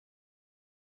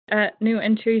at New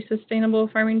Entry Sustainable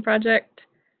Farming Project.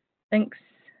 Thanks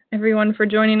everyone for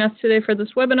joining us today for this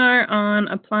webinar on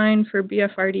applying for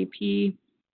BFRDP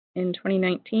in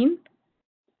 2019.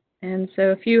 And so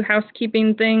a few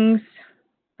housekeeping things.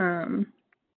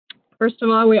 First of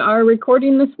all, we are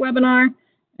recording this webinar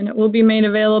and it will be made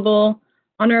available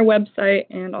on our website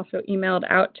and also emailed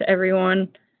out to everyone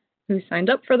who signed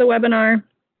up for the webinar.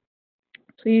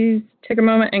 Please take a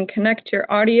moment and connect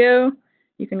your audio.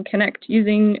 You can connect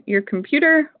using your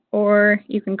computer, or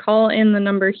you can call in the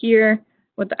number here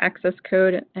with the access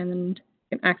code and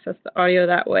you can access the audio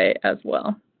that way as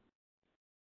well.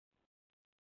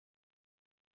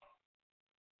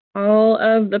 All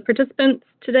of the participants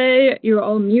today, you're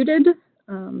all muted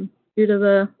due to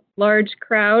the large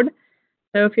crowd.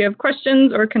 So if you have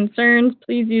questions or concerns,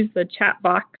 please use the chat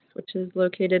box, which is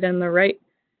located in the right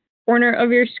corner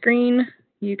of your screen.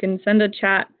 You can send a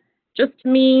chat just to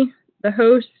me, the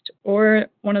host, or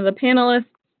one of the panelists,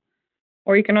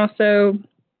 or you can also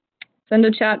send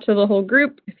a chat to the whole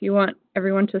group if you want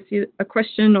everyone to see a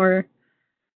question or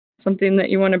something that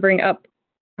you want to bring up.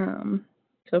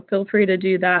 So feel free to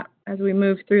do that as we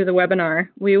move through the webinar.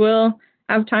 We will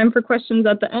have time for questions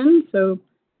at the end, so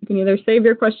you can either save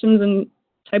your questions and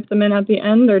type them in at the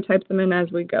end or type them in as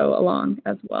we go along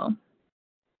as well.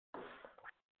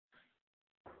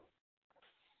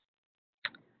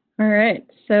 All right,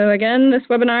 so again, this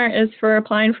webinar is for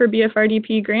applying for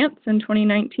BFRDP grants in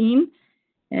 2019.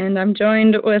 And I'm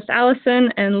joined with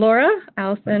Allison and Laura.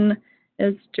 Allison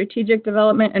is Strategic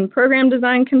Development and Program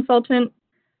Design Consultant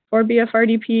for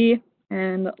BFRDP,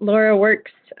 and Laura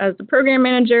works as the Program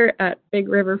Manager at Big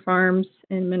River Farms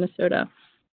in Minnesota.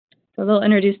 So they'll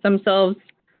introduce themselves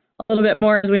a little bit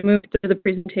more as we move through the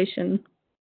presentation.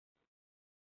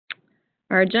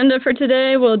 Our agenda for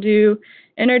today, we'll do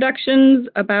introductions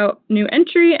about New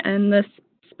Entry and this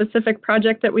specific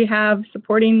project that we have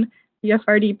supporting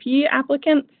BFRDP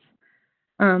applicants,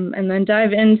 and then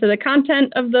dive into the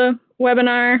content of the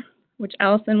webinar, which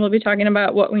Allison will be talking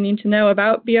about what we need to know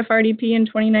about BFRDP in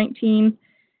 2019,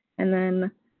 and then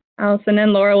Allison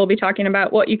and Laura will be talking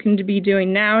about what you can be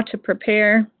doing now to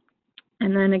prepare,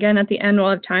 and then again at the end we'll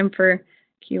have time for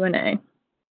Q&A.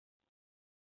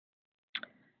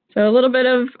 So a little bit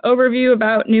of overview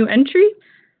about New Entry.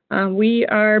 We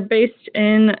are based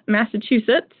in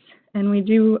Massachusetts, and we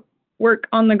do work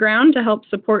on the ground to help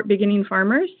support beginning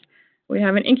farmers. We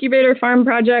have an incubator farm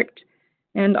project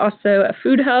and also a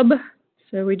food hub.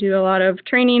 So we do a lot of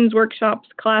trainings, workshops,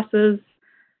 classes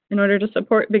in order to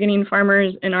support beginning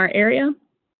farmers in our area.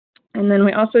 And then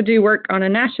we also do work on a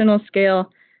national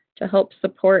scale to help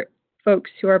support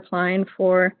folks who are applying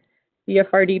for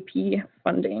BFRDP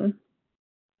funding.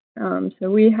 So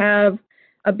we have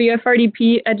a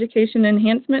BFRDP Education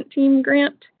Enhancement Team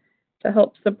grant to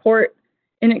help support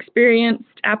inexperienced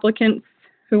applicants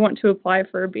who want to apply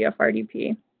for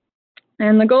BFRDP.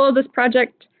 And the goal of this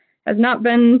project has not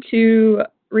been to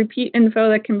repeat info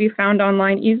that can be found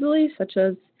online easily, such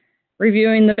as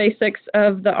reviewing the basics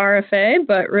of the RFA,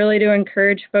 but really to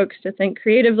encourage folks to think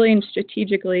creatively and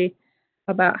strategically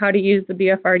about how to use the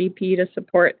BFRDP to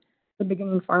support the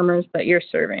beginning farmers that you're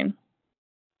serving.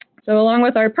 So along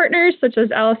with our partners, such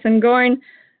as Allison Goyne,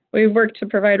 we've worked to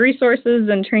provide resources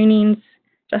and trainings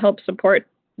to help support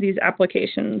these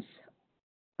applications.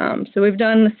 So we've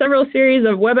done several series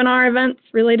of webinar events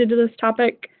related to this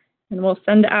topic, and we'll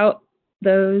send out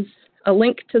a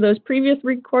link to those previous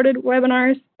recorded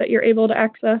webinars that you're able to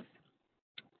access.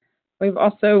 We've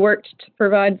also worked to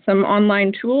provide some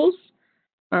online tools,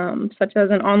 such as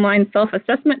an online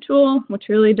self-assessment tool, which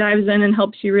really dives in and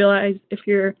helps you realize if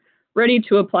you're ready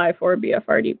to apply for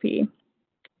BFRDP.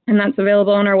 And that's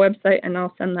available on our website, and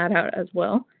I'll send that out as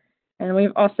well. And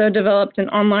we've also developed an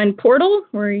online portal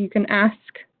where you can ask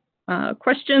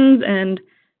questions, and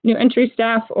New Entry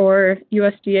staff or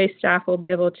USDA staff will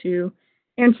be able to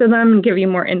answer them and give you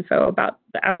more info about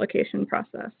the application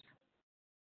process.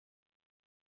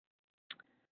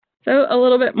 So a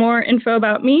little bit more info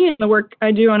about me and the work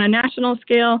I do on a national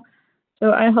scale.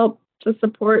 So I help to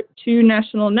support 2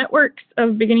 national networks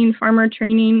of beginning farmer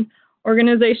training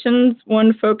organizations,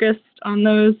 one focused on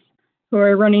those who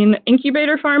are running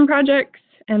incubator farm projects,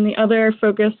 and the other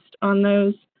focused on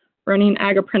those running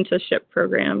ag apprenticeship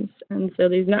programs. And so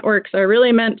these networks are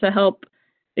really meant to help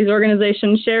these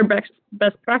organizations share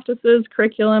best practices,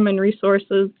 curriculum, and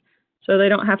resources so they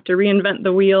don't have to reinvent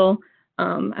the wheel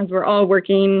as we're all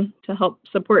working to help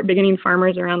support beginning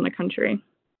farmers around the country.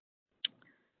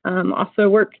 Also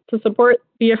work to support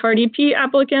BFRDP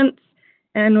applicants,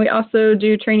 and we also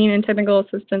do training and technical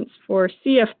assistance for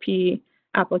CFP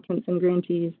applicants and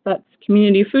grantees. That's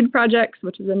Community Food Projects,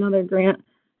 which is another grant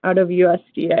out of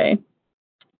USDA.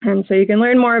 And so you can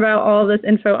learn more about all of this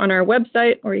info on our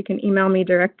website, or you can email me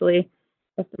directly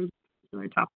if there's a particular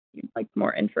topic you'd like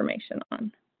more information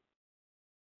on.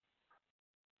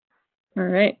 All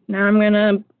right, now I'm going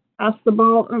to pass the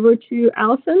ball over to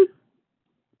Allison.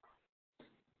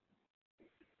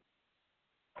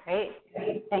 Great.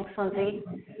 Thanks, Lindsay.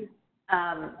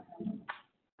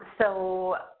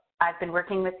 So I've been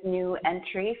working with New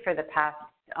Entry for the past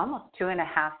almost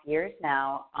 2.5 years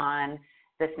now on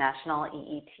this national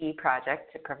EET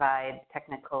project to provide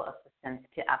technical assistance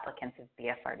to applicants of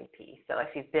BFRDP. So if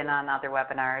you've been on other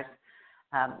webinars,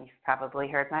 you've probably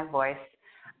heard my voice.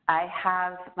 I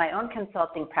have my own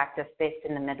consulting practice based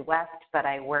in the Midwest, but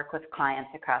I work with clients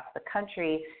across the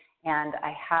country, and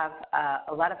I have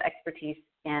a lot of expertise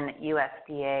in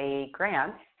USDA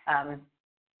grants.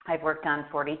 I've worked on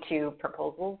 42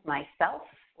 proposals myself,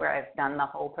 where I've done the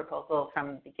whole proposal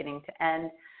from beginning to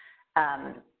end.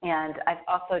 And I've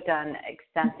also done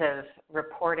extensive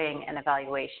reporting and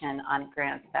evaluation on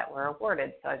grants that were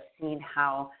awarded. So I've seen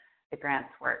how the grants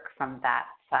work from that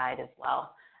side as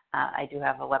well. I do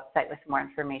have a website with more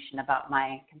information about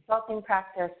my consulting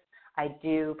practice. I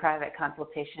do private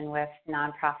consultation with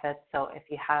nonprofits. So if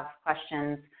you have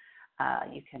questions,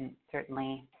 you can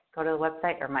certainly go to the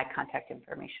website, or my contact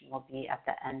information will be at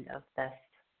the end of this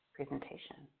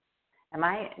presentation. Am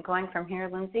I going from here,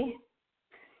 Lindsay?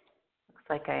 Looks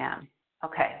like I am.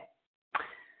 Okay.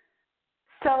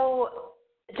 So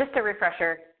just a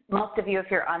refresher, most of you, if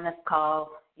you're on this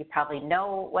call, you probably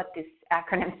know what this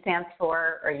acronym stands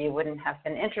for, or you wouldn't have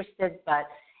been interested, but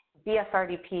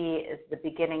BFRDP is the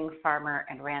Beginning Farmer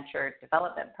and Rancher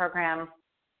Development Program.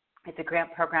 It's a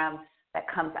grant program that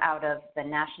comes out of the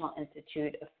National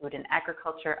Institute of Food and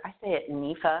Agriculture. I say it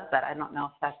NIFA, but I don't know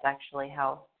if that's actually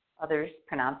how others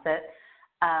pronounce it.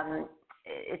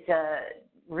 It's a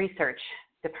research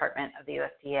department of the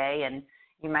USDA, and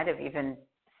you might have even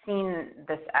seen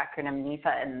this acronym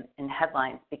NIFA in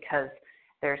headlines, because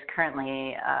there's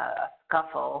currently a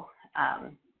scuffle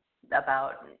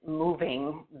about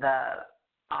moving the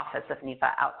office of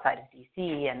NIFA outside of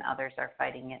DC, and others are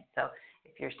fighting it. So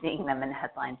if you're seeing them in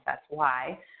headlines, that's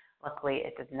why. Luckily,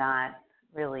 it does not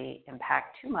really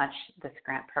impact too much this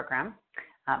grant program,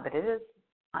 but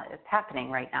it's happening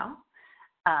right now.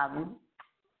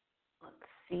 Let's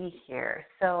see here.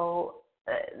 So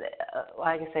well,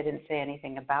 I guess I didn't say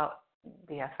anything about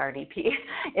BFRDP.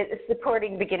 It's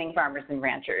supporting beginning farmers and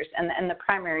ranchers. And the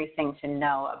primary thing to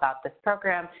know about this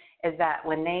program is that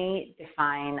when they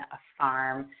define a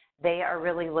farm, they are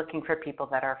really looking for people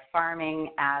that are farming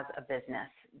as a business.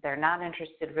 They're not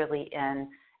interested really in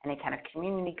any kind of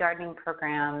community gardening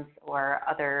programs or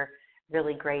other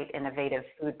really great innovative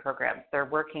food programs. They're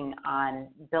working on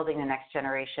building the next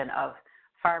generation of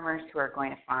farmers who are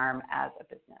going to farm as a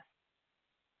business.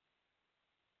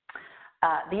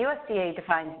 The USDA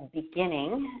defines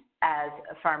beginning as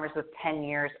farmers with 10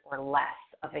 years or less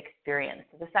of experience.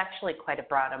 So this is actually quite a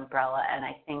broad umbrella, and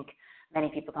I think many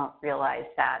people don't realize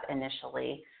that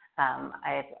initially.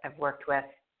 I've worked with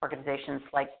organizations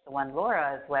like the one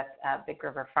Laura is with, Big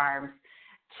River Farms,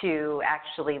 to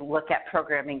actually look at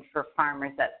programming for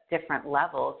farmers at different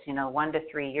levels. 1 to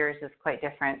 3 years is quite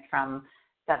different from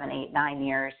 7, 8, 9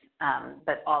 years,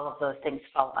 but all of those things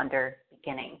fall under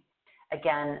beginning.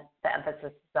 Again, the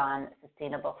emphasis is on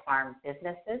sustainable farm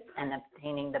businesses and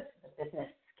obtaining the business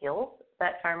skills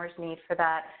that farmers need for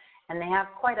that. And they have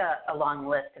quite a long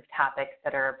list of topics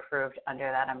that are approved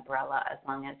under that umbrella, as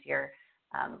long as you're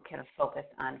kind of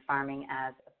focused on farming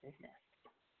as a business.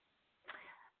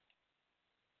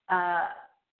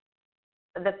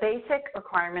 The basic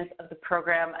requirements of the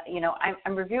program,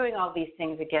 I'm reviewing all these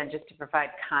things again just to provide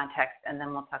context, and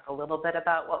then we'll talk a little bit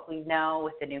about what we know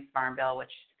with the new Farm Bill,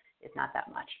 which is not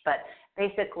that much. But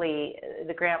basically,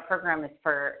 the grant program is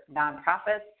for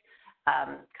nonprofits,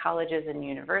 colleges and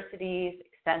universities,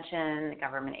 extension,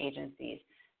 government agencies.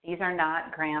 These are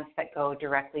not grants that go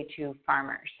directly to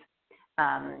farmers.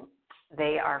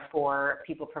 They are for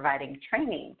people providing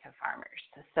training to farmers.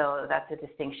 So that's a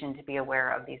distinction to be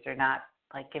aware of. These are not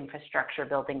like infrastructure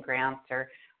building grants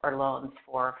or loans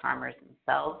for farmers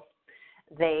themselves.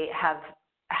 They have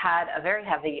had a very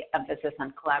heavy emphasis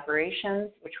on collaborations,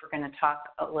 which we're going to talk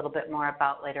a little bit more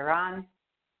about later on.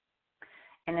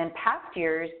 And in past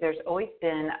years, there's always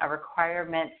been a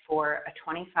requirement for a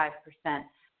 25%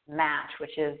 match,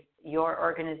 which is your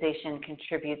organization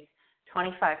contributes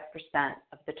 25%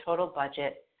 of the total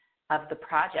budget of the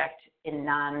project in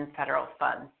non-federal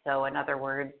funds. So in other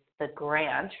words, the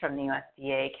grant from the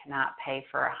USDA cannot pay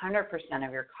for 100%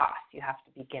 of your costs. You have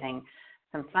to be getting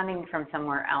some funding from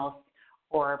somewhere else,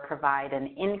 or provide an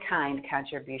in-kind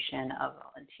contribution of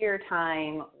volunteer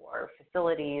time or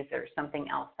facilities or something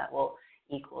else that will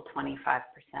equal 25%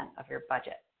 of your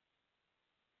budget.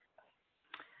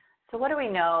 So what do we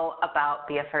know about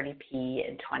BFRDP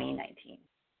in 2019?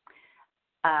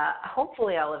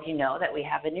 Hopefully all of you know that we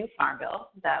have a new Farm Bill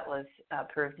that was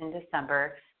approved in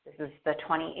December. This is the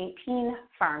 2018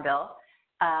 Farm Bill.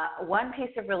 One piece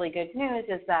of really good news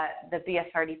is that the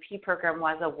BFRDP program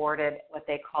was awarded what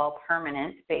they call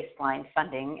permanent baseline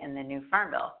funding in the new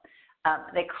Farm Bill.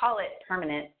 They call it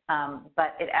permanent,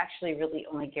 but it actually really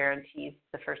only guarantees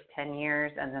the first 10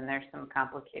 years, and then there's some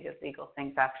complicated legal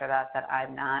things after that that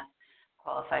I'm not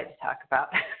qualified to talk about.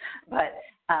 But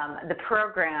the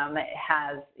program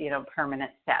has,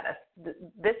 permanent status.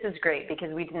 This is great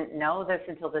because we didn't know this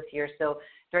until this year. So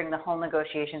during the whole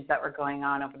negotiations that were going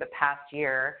on over the past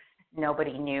year,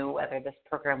 nobody knew whether this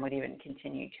program would even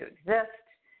continue to exist.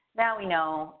 Now we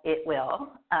know it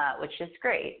will, which is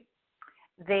great.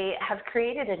 They have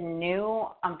created a new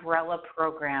umbrella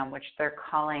program, which they're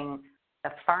calling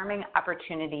the Farming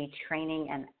Opportunity Training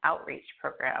and Outreach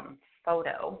Program,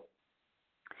 FOTO.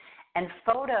 And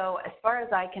FOTO, as far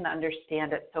as I can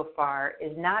understand it so far,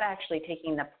 is not actually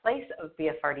taking the place of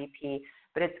BFRDP,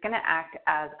 but it's going to act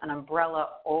as an umbrella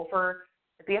over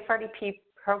the BFRDP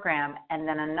program and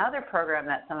then another program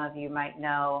that some of you might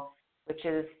know, which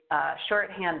is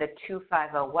shorthand the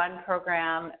 2501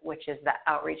 program, which is the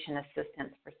Outreach and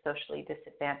Assistance for Socially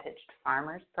Disadvantaged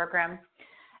Farmers program.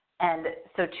 And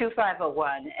so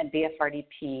 2501 and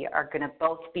BFRDP are going to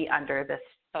both be under this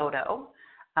FOTO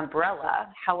umbrella.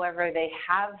 However, they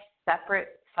have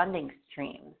separate funding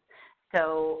streams.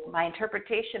 So my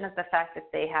interpretation of the fact that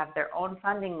they have their own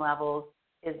funding levels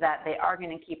is that they are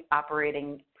going to keep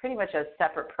operating pretty much as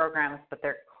separate programs, but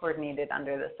they're coordinated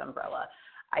under this umbrella.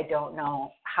 I don't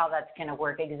know how that's going to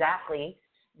work exactly,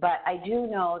 but I do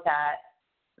know that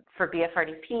for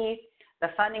BFRDP, the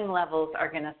funding levels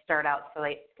are going to start out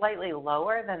slightly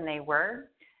lower than they were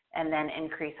and then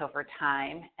increase over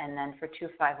time. And then for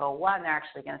 2501, they're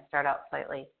actually going to start out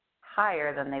slightly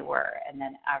higher than they were and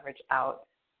then average out.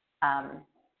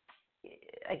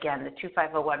 Again, the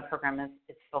 2501 program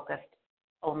is focused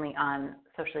only on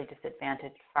socially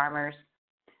disadvantaged farmers.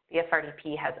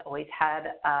 BFRDP has always had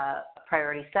a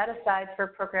priority set aside for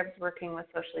programs working with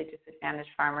socially disadvantaged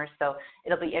farmers, so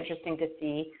it'll be interesting to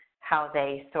see how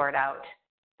they sort out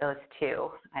those two.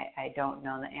 I don't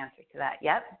know the answer to that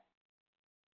yet.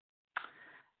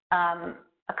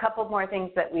 A couple more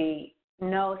things that we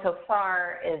know so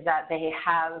far is that they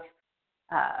have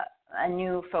a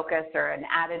new focus or an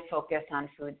added focus on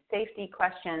food safety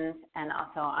questions and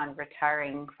also on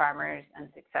retiring farmers and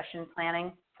succession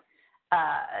planning.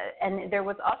 And there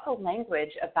was also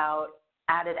language about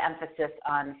added emphasis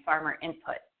on farmer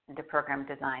input into program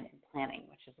design and planning,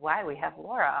 which is why we have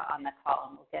Laura on the call,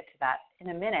 and we'll get to that in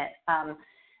a minute.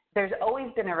 There's always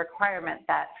been a requirement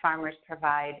that farmers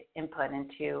provide input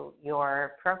into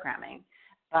your programming,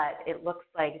 but it looks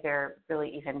like they're really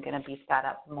even going to beef that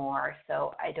up more.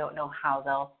 So I don't know how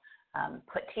they'll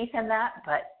put teeth in that,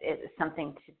 but it's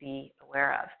something to be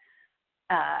aware of.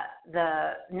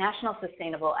 The National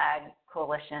Sustainable Ag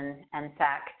Coalition,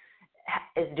 NSAC,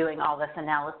 is doing all this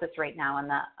analysis right now on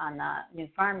the new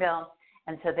Farm Bill,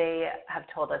 and so they have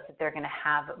told us that they're going to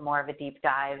have more of a deep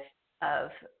dive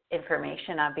of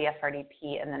information on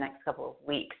BFRDP in the next couple of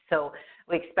weeks. So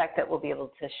we expect that we'll be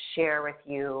able to share with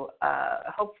you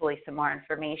hopefully some more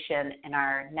information in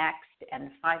our next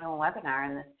and final webinar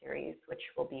in this series, which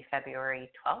will be February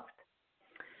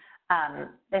 12th.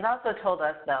 They've also told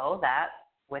us, though, that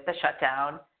with the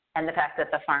shutdown and the fact that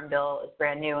the Farm Bill is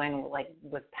brand new and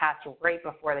was passed right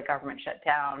before the government shut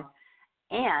down,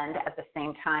 and at the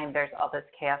same time there's all this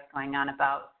chaos going on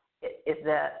about is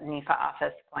the NEFA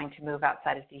office going to move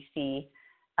outside of DC?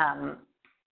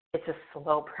 It's a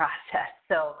slow process.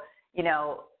 So,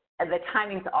 the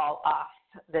timing's all off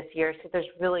this year, so there's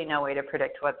really no way to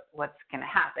predict what's going to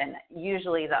happen.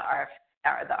 Usually the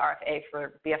RFA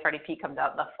for BFRDP comes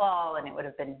out in the fall, and it would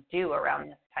have been due around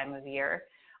this time of year.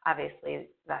 Obviously,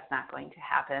 that's not going to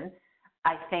happen.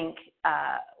 I think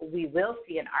we will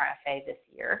see an RFA this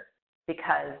year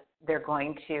because they're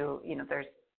going to, there's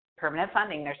permanent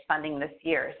funding, there's funding this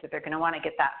year, so they're going to want to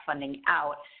get that funding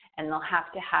out, and they'll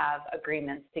have to have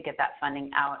agreements to get that funding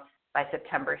out by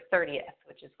September 30th,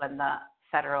 which is when the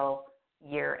federal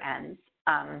year ends.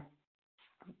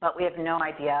 But we have no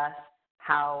idea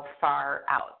how far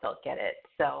out they'll get it,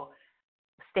 so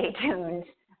stay tuned.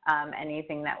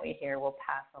 Anything that we hear will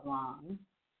pass along.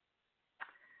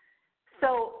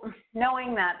 So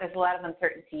knowing that there's a lot of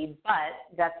uncertainty,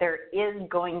 but that there is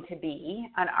going to be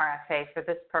an RFA for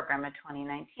this program in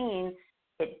 2019,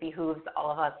 it behooves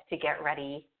all of us to get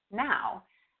ready now.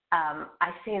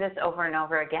 I say this over and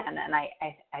over again, and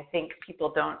I think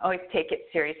people don't always take it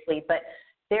seriously, but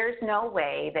there's no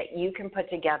way that you can put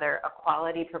together a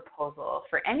quality proposal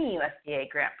for any USDA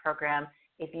grant program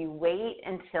if you wait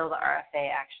until the RFA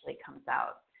actually comes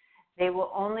out. They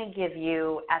will only give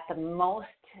you, at the most,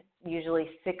 usually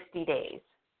 60 days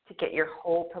to get your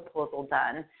whole proposal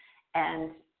done.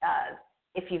 And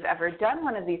if you've ever done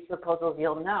one of these proposals,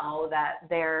 you'll know that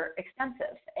they're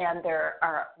extensive and there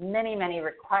are many, many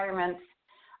requirements.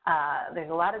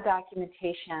 There's a lot of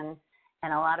documentation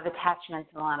and a lot of attachments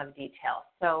and a lot of detail.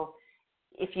 So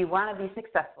if you want to be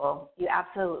successful, you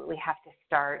absolutely have to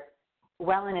start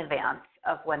well in advance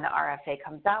of when the RFA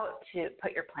comes out to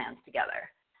put your plans together.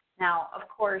 Now, of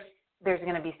course, there's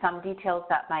going to be some details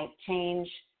that might change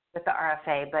with the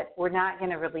RFA, but we're not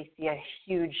going to really see a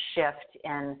huge shift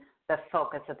in the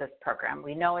focus of this program.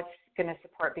 We know it's going to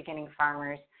support beginning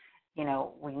farmers. You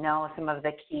know, we know some of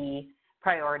the key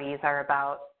priorities are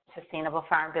about sustainable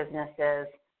farm businesses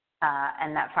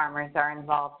and that farmers are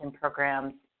involved in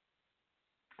programs.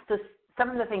 So some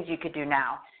of the things you could do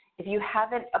now, if you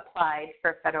haven't applied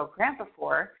for a federal grant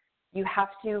before, you have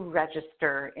to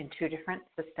register in two different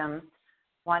systems.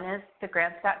 One is the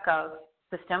grants.gov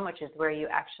system, which is where you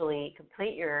actually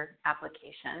complete your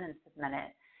application and submit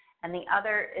it. And the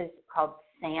other is called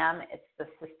SAM. It's the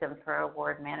System for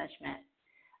Award Management.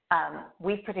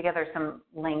 We've put together some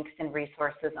links and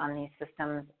resources on these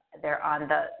systems. They're on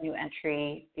the new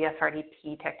entry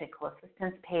BFRDP technical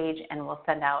assistance page, and we'll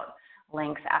send out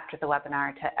links after the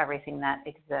webinar to everything that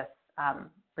exists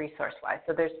resource-wise.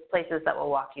 So there's places that will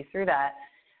walk you through that.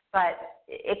 But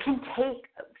it can take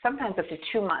sometimes up to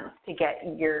 2 months to get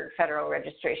your federal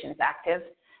registrations active.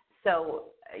 So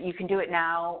you can do it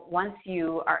now. Once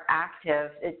you are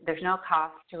active, there's no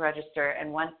cost to register.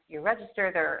 And once you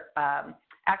register, they're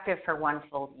active for 1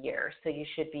 full year. So you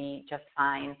should be just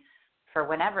fine for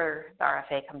whenever the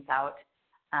RFA comes out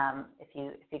if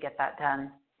you get that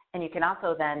done. And you can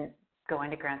also then go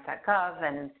into grants.gov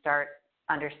and start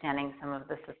understanding some of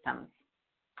the systems.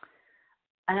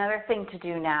 Another thing to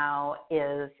do now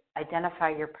is identify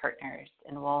your partners,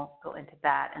 and we'll go into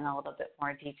that in a little bit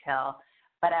more detail.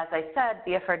 But as I said,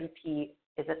 BFRDP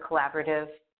is a collaborative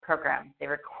program. They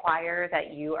require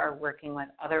that you are working with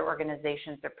other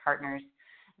organizations or partners.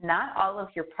 Not all of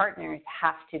your partners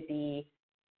have to be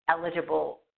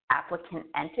eligible applicant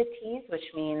entities, which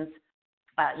means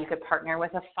you could partner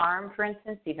with a farm, for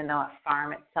instance, even though a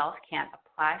farm itself can't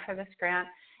apply for this grant.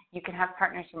 You can have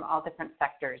partners from all different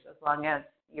sectors as long as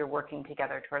you're working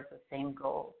together towards the same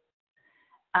goals.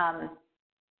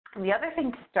 The other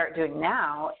thing to start doing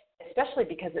now, especially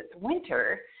because it's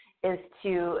winter, is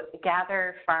to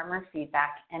gather farmer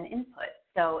feedback and input.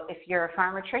 So if you're a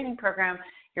farmer training program,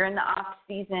 you're in the off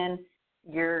season,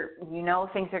 you know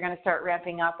things are going to start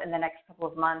ramping up in the next couple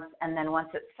of months, and then once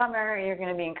it's summer, you're going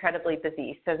to be incredibly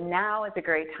busy. So now is a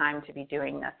great time to be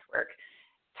doing this work.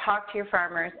 Talk to your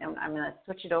farmers, and I'm going to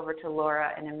switch it over to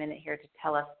Laura in a minute here to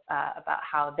tell us about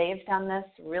how they've done this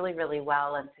really, really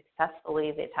well and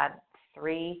successfully. They've had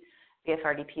 3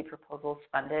 BFRDP proposals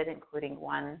funded, including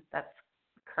one that's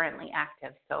currently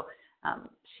active. So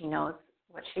she knows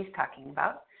what she's talking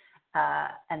about.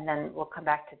 And then we'll come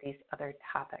back to these other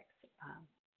topics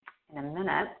in a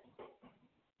minute.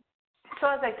 So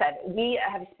as I said, we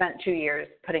have spent 2 years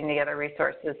putting together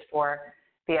resources for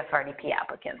BFRDP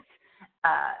applicants.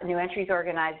 New Entries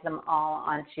organized them all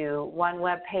onto one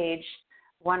web page.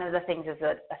 One of the things is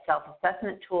a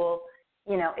self-assessment tool.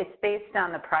 You know, it's based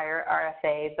on the prior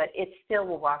RFA, but it still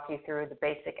will walk you through the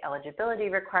basic eligibility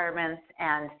requirements.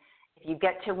 And if you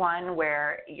get to one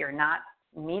where you're not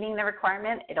meeting the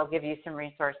requirement, it'll give you some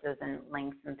resources and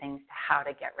links and things to how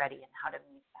to get ready and how to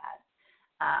meet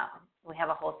that. We have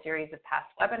a whole series of past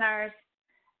webinars.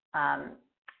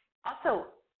 Also,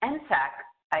 NSAC,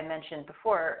 I mentioned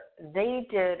before, they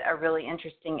did a really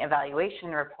interesting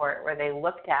evaluation report where they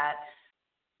looked at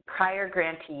prior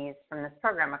grantees from this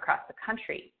program across the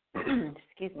country,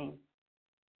 excuse me,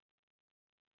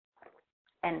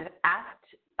 and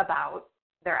asked about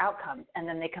their outcomes. And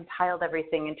then they compiled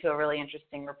everything into a really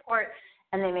interesting report,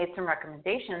 and they made some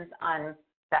recommendations on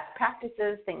best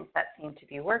practices, things that seem to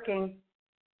be working.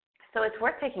 So it's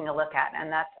worth taking a look at, and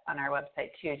that's on our website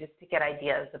too, just to get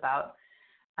ideas about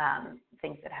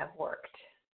things that have worked.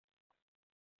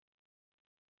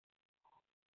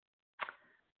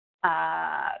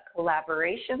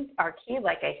 Collaborations are key.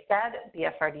 Like I said,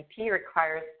 BFRDP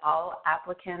requires all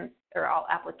applicants or all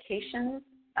applications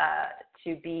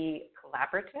to be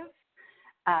collaborative.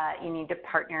 You need to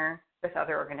partner with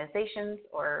other organizations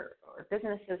or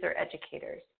businesses or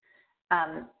educators.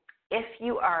 If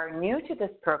you are new to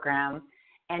this program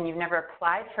and you've never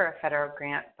applied for a federal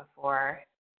grant before,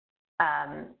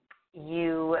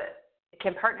 you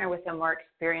can partner with a more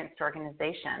experienced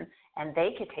organization and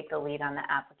they could take the lead on the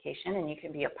application, and you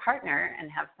can be a partner and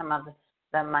have some of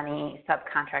the money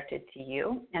subcontracted to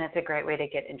you. And it's a great way to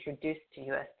get introduced to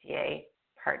USDA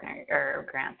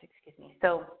grants,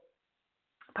 So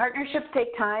partnerships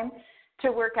take time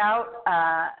to work out.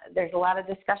 There's a lot of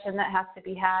discussion that has to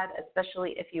be had,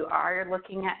 especially if you are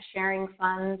looking at sharing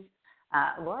funds.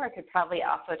 Laura could probably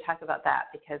also talk about that,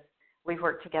 because we've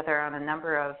worked together on a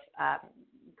number of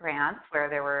grants where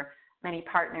there were many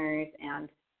partners and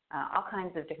all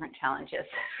kinds of different challenges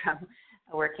from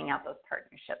working out those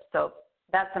partnerships. So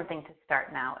that's something to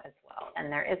start now as well.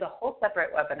 And there is a whole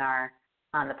separate webinar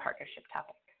on the partnership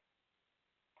topic.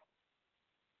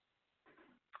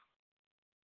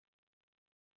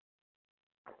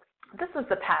 This is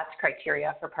the PATS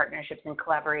criteria for partnerships and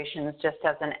collaborations, just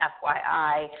as an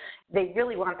FYI. They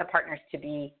really want the partners to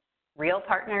be real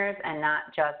partners and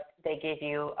not just they gave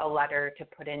you a letter to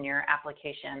put in your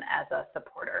application as a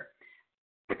supporter.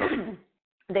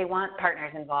 They want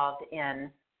partners involved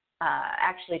in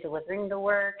actually delivering the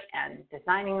work and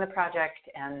designing the project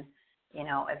and,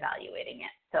 evaluating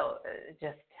it. So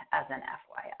just as an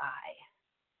FYI.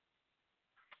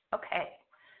 Okay,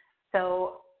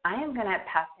 so I am going to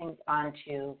pass things on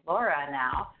to Laura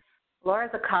now.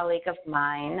 Laura's a colleague of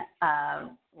mine.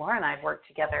 Laura and I have worked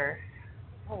together,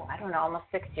 almost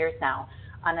 6 years now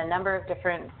on a number of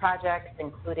different projects,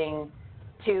 including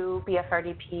 2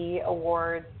 BFRDP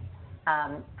awards.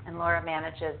 And Laura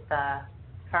manages the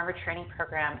farmer training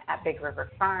program at Big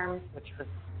River Farms, which was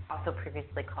also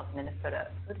previously called Minnesota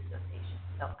Food Association.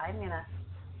 So I'm going to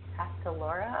pass to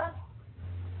Laura,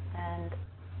 and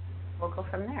we'll go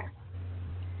from there.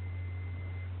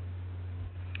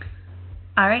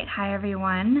 All right. Hi,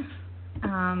 everyone.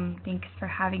 Thanks for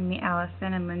having me,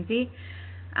 Allison and Lindsay.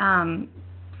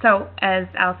 So as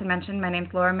Allison mentioned, my name is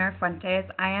Laura Mirafuentes.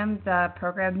 I am the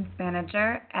programs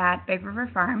manager at Big River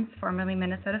Farms, formerly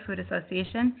Minnesota Food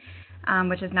Association,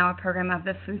 which is now a program of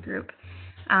the food group.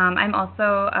 I'm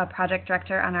also a project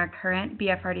director on our current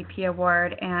BFRDP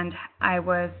award, and I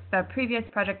was the previous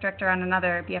project director on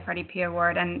another BFRDP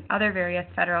award and other various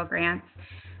federal grants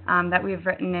that we've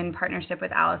written in partnership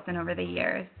with Allison over the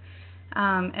years.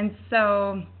 And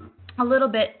so a little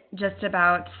bit just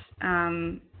about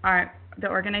the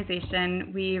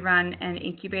organization. We run an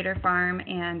incubator farm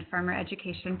and farmer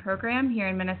education program here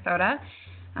in Minnesota.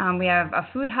 We have a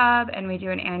food hub, and we do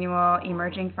an annual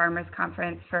Emerging Farmers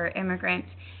Conference for immigrant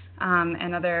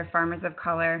and other farmers of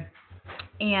color.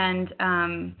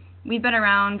 And we've been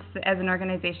around as an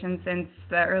organization since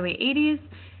the early 80s,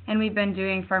 and we've been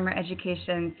doing farmer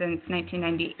education since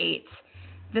 1998.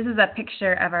 This is a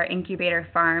picture of our incubator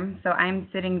farm. So I'm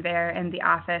sitting there in the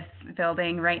office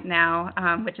building right now,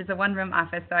 which is a one-room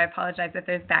office, so I apologize if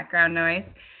there's background noise.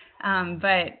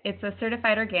 But it's a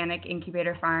certified organic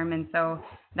incubator farm, and so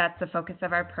that's the focus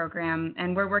of our program.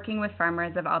 And we're working with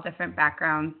farmers of all different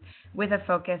backgrounds with a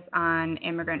focus on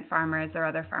immigrant farmers or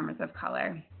other farmers of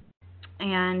color.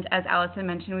 And as Allison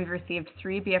mentioned, we've received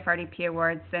 3 BFRDP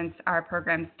awards since our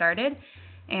program started.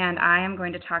 And I am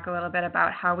going to talk a little bit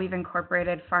about how we've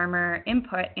incorporated farmer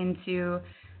input into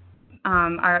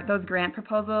those grant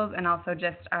proposals and also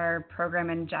just our program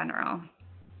in general.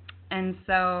 And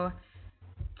so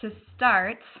to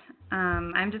start,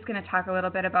 I'm just going to talk a little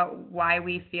bit about why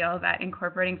we feel that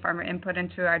incorporating farmer input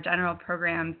into our general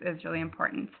programs is really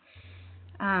important.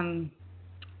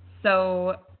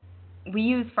 So we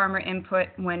use farmer input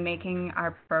when making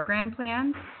our program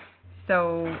plans.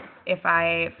 So if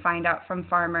I find out from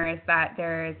farmers that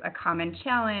there's a common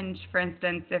challenge, for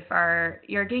instance, if our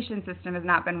irrigation system has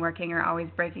not been working or always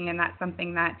breaking, and that's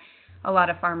something that a lot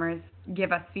of farmers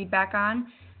give us feedback on,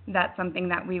 that's something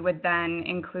that we would then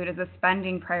include as a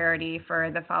spending priority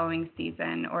for the following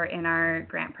season or in our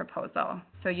grant proposal.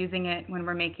 So using it when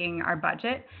we're making our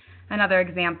budget. Another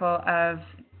example of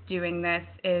doing this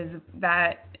is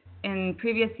that in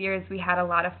previous years we had a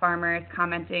lot of farmers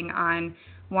commenting on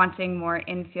wanting more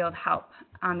in-field help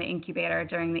on the incubator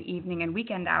during the evening and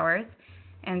weekend hours.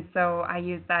 And so I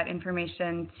used that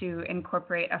information to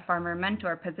incorporate a farmer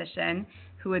mentor position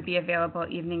who would be available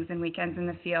evenings and weekends in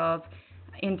the field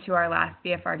into our last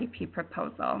BFRDP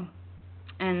proposal.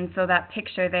 And so that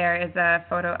picture there is a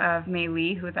photo of Mei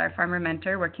Lee, who is our farmer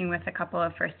mentor, working with a couple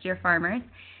of first-year farmers.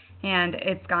 And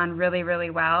it's gone really,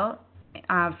 really well.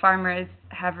 Farmers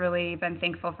have really been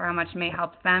thankful for how much May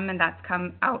helps them, and that's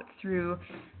come out through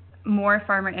more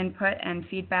farmer input and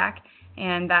feedback,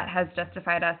 and that has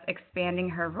justified us expanding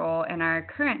her role in our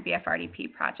current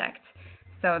BFRDP project.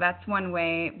 So that's one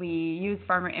way we use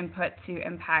farmer input to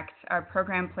impact our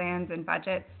program plans and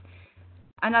budgets.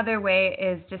 Another way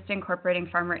is just incorporating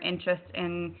farmer interest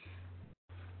in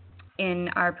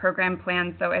our program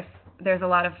plans. So if there's a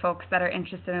lot of folks that are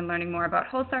interested in learning more about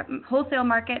wholesale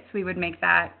markets, we would make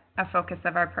that a focus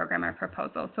of our program or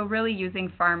proposal. So really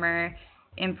using farmer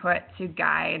input to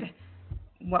guide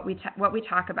what we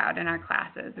talk about in our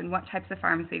classes and what types of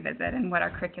farms we visit and what our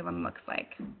curriculum looks like.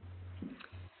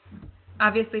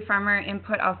 Obviously, farmer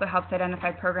input also helps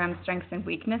identify program strengths and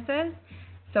weaknesses.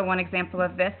 So one example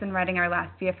of this, in writing our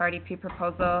last BFRDP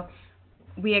proposal,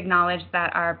 we acknowledged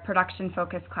that our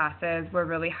production-focused classes were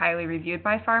really highly reviewed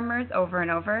by farmers over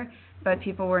and over, but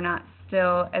people were not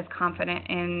still as confident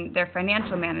in their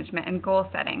financial management and goal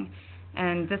setting.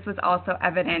 And this was also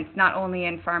evident not only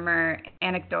in farmer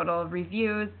anecdotal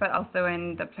reviews, but also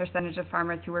in the percentage of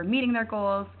farmers who were meeting their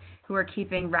goals, who were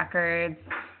keeping records,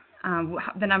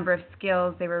 the number of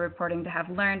skills they were reporting to have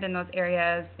learned in those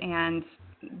areas, and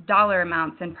dollar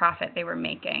amounts in profit they were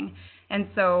making. And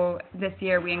so this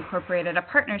year we incorporated a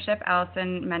partnership.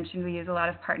 Allison mentioned we use a lot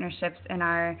of partnerships in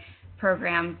our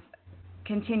programs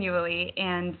continually,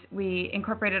 and we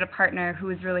incorporated a partner who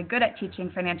is really good at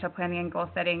teaching financial planning and goal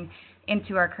setting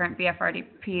into our current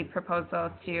BFRDP proposal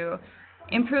to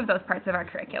improve those parts of our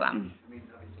curriculum.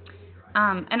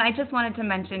 And I just wanted to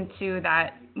mention too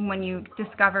that when you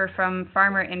discover from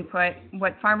farmer input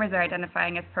what farmers are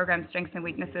identifying as program strengths and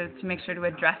weaknesses, to make sure to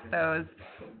address those,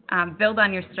 build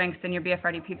on your strengths in your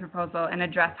BFRDP proposal and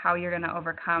address how you're going to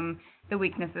overcome the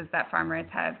weaknesses that farmers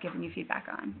have given you feedback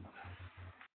on.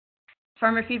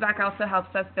 Farmer feedback also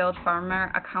helps us build farmer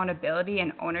accountability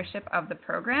and ownership of the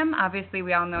program. Obviously,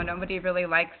 we all know nobody really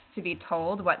likes to be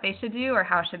told what they should do or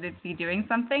how should they be doing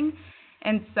something.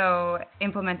 And so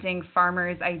implementing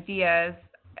farmers' ideas,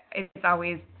 it's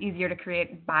always easier to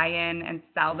create buy-in and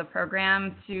sell the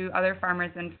program to other farmers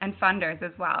and funders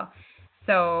as well.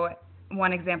 So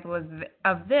one example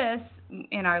of this,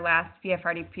 in our last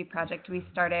BFRDP project, we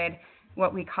started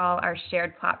what we call our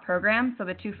shared plot program. So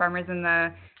the two farmers in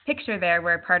the picture there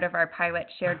were part of our pilot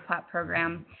shared plot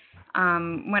program.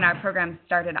 When our program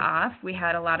started off, we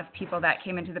had a lot of people that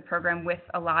came into the program with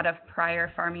a lot of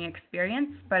prior farming experience,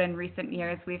 but in recent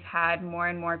years we've had more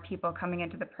and more people coming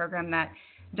into the program that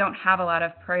don't have a lot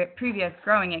of previous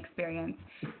growing experience.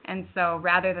 And so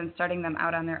rather than starting them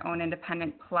out on their own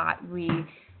independent plot, we,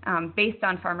 based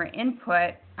on farmer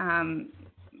input,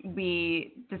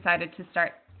 we decided to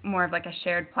start more of like a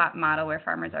shared plot model where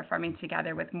farmers are farming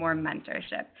together with more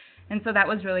mentorship. And so that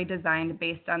was really designed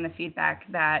based on the feedback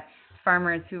that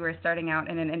farmers who were starting out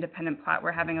in an independent plot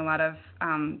were having a lot of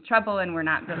trouble and were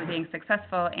not really being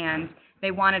successful, and they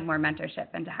wanted more mentorship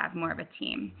and to have more of a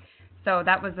team. So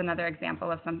that was another example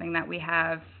of something that we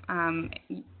have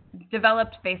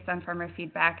developed based on farmer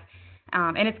feedback,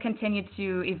 and it's continued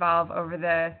to evolve over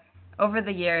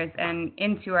the years and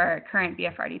into our current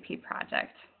BFRDP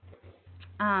project.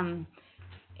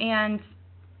 And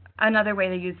another way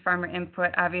to use farmer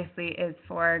input, obviously, is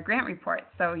for grant reports.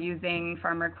 So using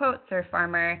farmer quotes or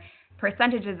farmer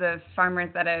percentages of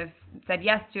farmers that have said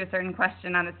yes to a certain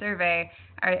question on the survey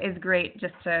is great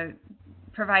just to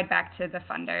provide back to the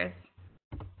funders.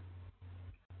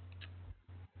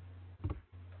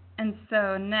 And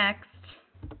so next,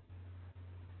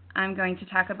 I'm going to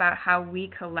talk about how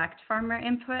we collect farmer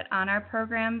input on our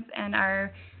programs and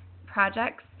our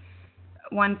projects.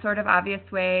 One sort of obvious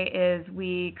way is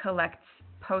we collect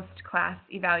post-class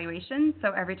evaluations.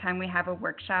 So every time we have a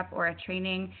workshop or a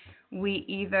training, we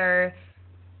either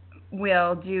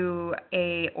will do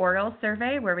a oral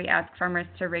survey where we ask farmers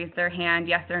to raise their hand,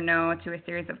 yes or no, to a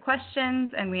series of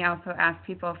questions, and we also ask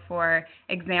people for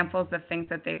examples of things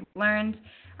that they've learned.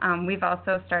 We've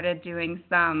also started doing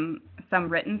some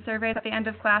written surveys at the end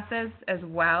of classes as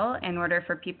well, in order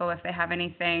for people, if they have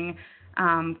anything,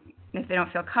 if they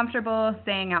don't feel comfortable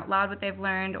saying out loud what they've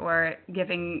learned or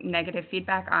giving negative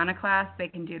feedback on a class, they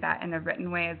can do that in a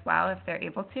written way as well if they're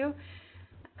able to.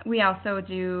 We also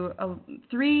do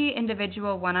 3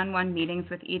 individual one-on-one meetings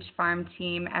with each farm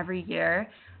team every year,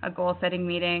 a goal-setting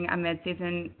meeting, a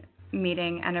mid-season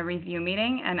meeting, and a review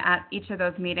meeting. And at each of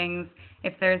those meetings,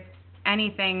 if there's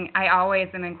anything, I always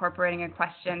am incorporating a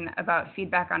question about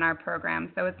feedback on our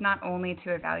program. So it's not only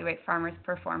to evaluate farmers'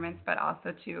 performance, but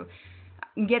also to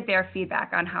get their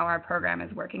feedback on how our program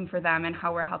is working for them and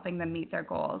how we're helping them meet their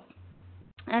goals.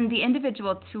 And the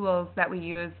individual tools that we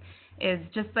use is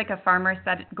just like a farmer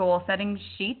goal setting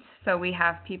sheet. So we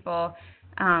have people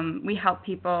We help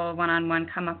people one-on-one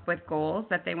come up with goals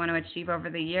that they want to achieve over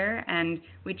the year, and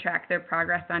we track their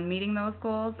progress on meeting those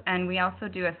goals, and we also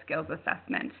do a skills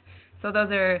assessment. So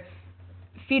those are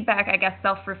feedback, I guess,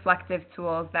 self-reflective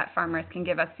tools that farmers can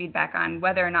give us feedback on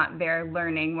whether or not they're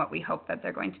learning what we hope that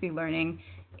they're going to be learning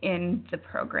in the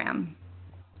program.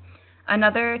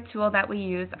 Another tool that we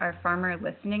use are farmer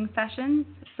listening sessions.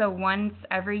 So once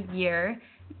every year,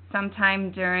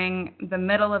 sometime during the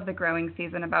middle of the growing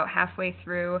season, about halfway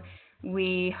through,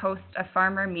 we host a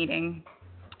farmer meeting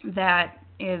that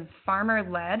is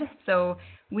farmer-led. So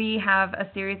we have a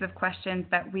series of questions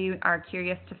that we are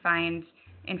curious to find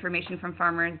information from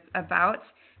farmers about,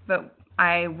 but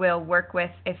I will work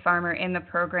with a farmer in the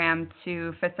program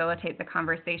to facilitate the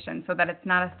conversation so that it's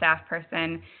not a staff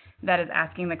person that is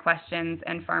asking the questions,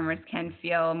 and farmers can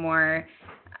feel more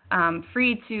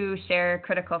free to share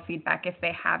critical feedback if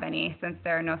they have any, since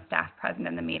there are no staff present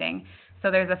in the meeting. So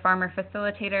there's a farmer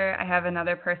facilitator. I have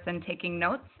another person taking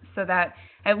notes so that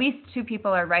at least two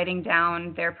people are writing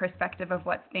down their perspective of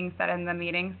what's being said in the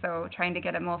meeting, so trying to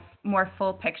get a more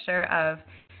full picture of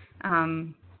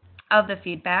the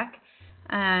feedback.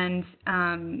 And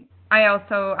I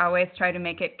also always try to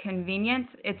make it convenient.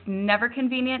 It's never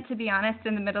convenient, to be honest,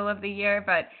 in the middle of the year,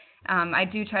 but I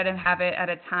do try to have it at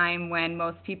a time when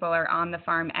most people are on the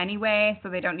farm anyway, so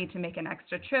they don't need to make an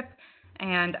extra trip.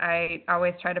 And I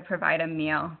always try to provide a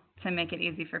meal to make it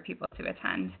easy for people to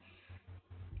attend.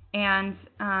 And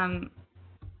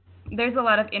there's a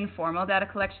lot of informal data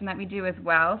collection that we do as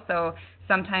well. So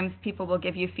sometimes people will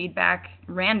give you feedback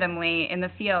randomly in the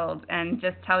field and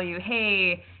just tell you,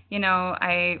 hey, you know,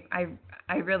 I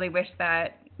really wish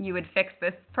that you would fix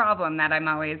this problem that I'm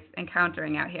always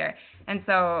encountering out here. And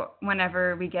so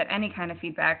whenever we get any kind of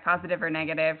feedback, positive or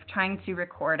negative, trying to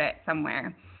record it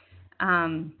somewhere.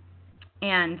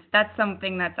 And that's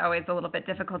something that's always a little bit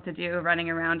difficult to do running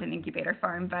around an incubator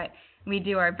farm, but we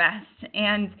do our best.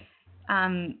 And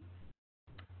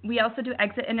we also do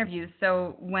exit interviews.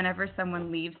 So whenever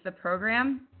someone leaves the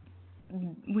program,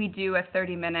 we do a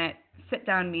 30-minute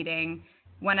sit-down meeting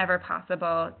whenever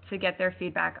possible to get their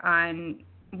feedback on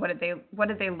what did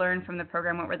they learn from the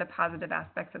program, what were the positive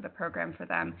aspects of the program for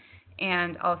them,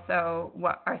 and also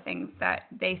what are things that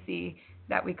they see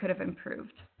that we could have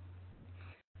improved.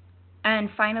 And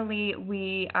finally,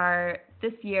 we are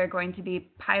this year going to be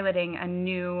piloting a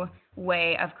new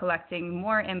way of collecting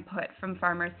more input from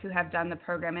farmers who have done the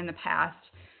program in the past.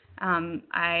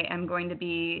 I am going to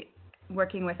be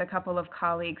working with a couple of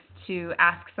colleagues to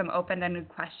ask some open-ended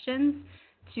questions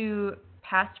to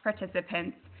past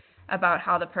participants about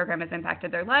how the program has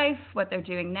impacted their life, what they're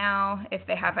doing now, if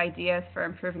they have ideas for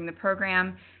improving the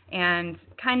program, and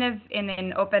kind of in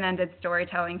an open-ended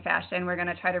storytelling fashion, we're going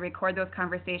to try to record those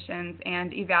conversations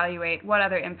and evaluate what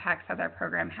other impacts has our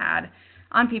program had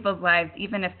on people's lives,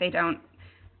 even if they don't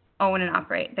own and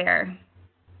operate their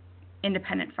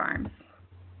independent farms.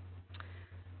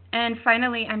 And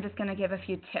finally, I'm just going to give a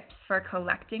few tips for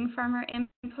collecting farmer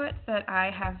input that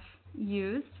I have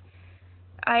used.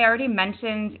 I already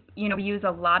mentioned, we use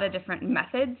a lot of different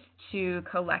methods to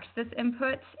collect this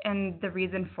input, and the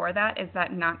reason for that is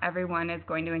that not everyone is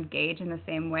going to engage in the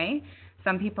same way.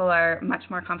 Some people are much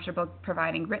more comfortable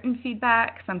providing written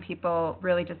feedback. Some people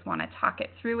really just want to talk it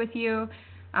through with you.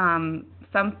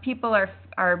 Some people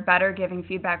are better giving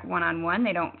feedback one-on-one.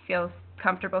 They don't feel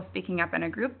comfortable speaking up in a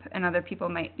group, and other people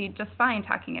might be just fine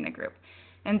talking in a group.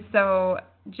 And so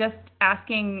just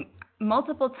asking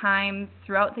multiple times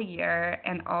throughout the year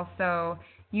and also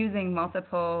using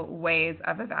multiple ways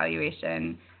of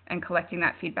evaluation and collecting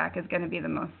that feedback is going to be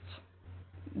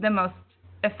the most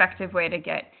effective way to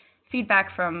get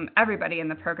feedback from everybody in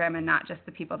the program and not just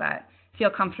the people that feel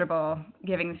comfortable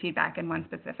giving the feedback in one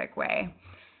specific way.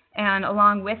 And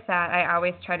along with that, I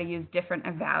always try to use different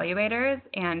evaluators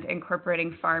and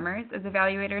incorporating farmers as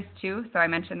evaluators too. So I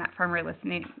mentioned that farmer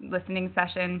listening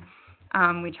session.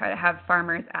 We try to have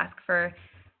farmers ask for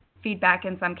feedback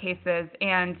in some cases.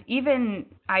 And even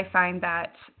I find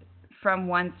that from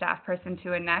one staff person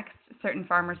to the next, certain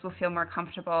farmers will feel more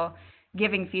comfortable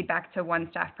giving feedback to one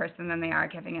staff person than they are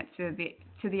giving it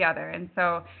to the other. And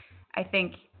so I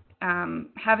think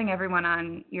having everyone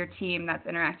on your team that's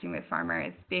interacting with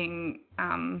farmers, being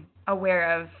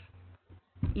aware of,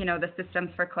 the systems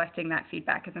for collecting that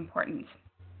feedback is important.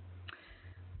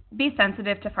 Be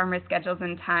sensitive to farmers' schedules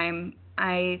and time.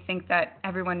 I think that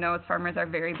everyone knows farmers are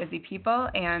very busy people,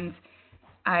 and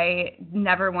I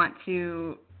never want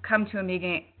to come to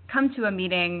a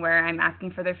meeting where I'm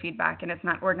asking for their feedback and it's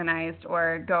not organized,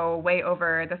 or go way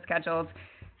over the scheduled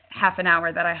half an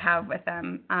hour that I have with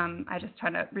them. I just try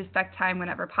to respect time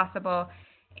whenever possible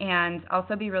and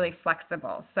also be really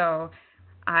flexible. So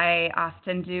I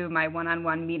often do my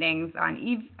one-on-one meetings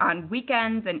on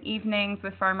weekends and evenings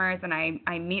with farmers, and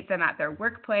I meet them at their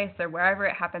workplace or wherever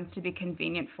it happens to be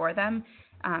convenient for them,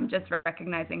 just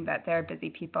recognizing that they're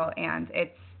busy people and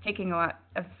it's taking a lot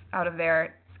out of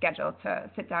their schedule to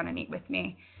sit down and meet with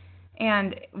me.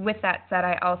 And with that said,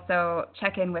 I also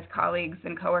check in with colleagues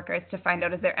and coworkers to find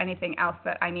out, is there anything else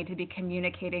that I need to be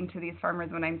communicating to these farmers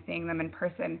when I'm seeing them in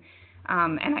person?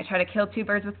 And I try to kill two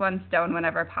birds with one stone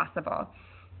whenever possible.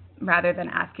 Rather than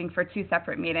asking for two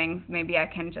separate meetings, maybe I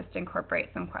can just incorporate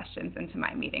some questions into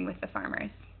my meeting with the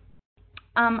farmers.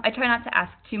 I try not to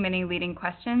ask too many leading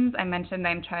questions. I mentioned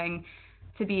I'm trying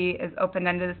to be as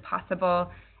open-ended as possible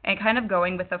and kind of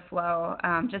going with the flow,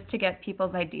 just to get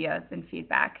people's ideas and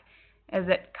feedback as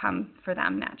it comes for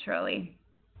them naturally.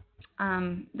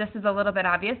 This is a little bit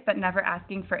obvious, but never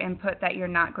asking for input that you're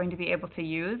not going to be able to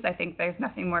use. I think there's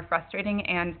nothing more frustrating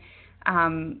and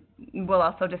will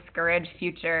also discourage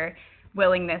future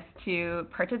willingness to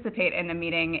participate in a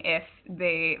meeting if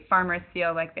the farmers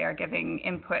feel like they are giving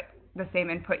input, the same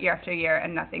input year after year,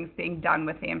 and nothing's being done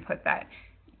with the input that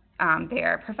they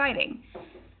are providing.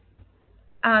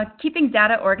 Keeping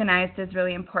data organized is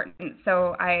really important.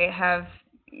 So I have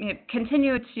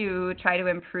continued to try to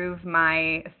improve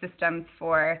my systems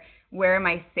for where am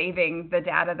I saving the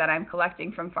data that I'm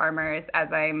collecting from farmers as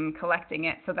I'm collecting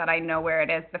it, so that I know where it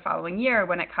is the following year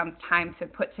when it comes time to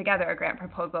put together a grant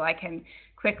proposal. I can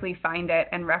quickly find it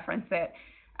and reference it.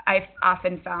 I've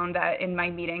often found that in my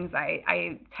meetings,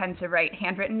 I tend to write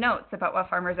handwritten notes about what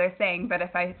farmers are saying, but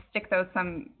if I stick those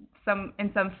in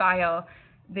some file,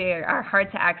 they are hard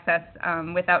to access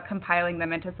without compiling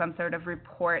them into some sort of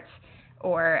report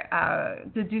or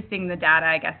deducing the data,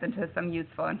 I guess, into some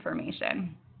useful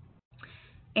information.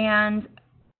 And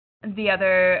the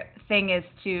other thing is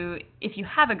to, if you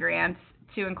have a grant,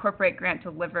 to incorporate grant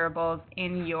deliverables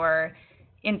in your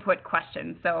input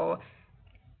questions. So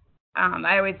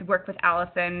I always work with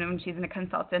Allison when she's a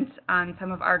consultant on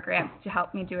some of our grants to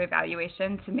help me do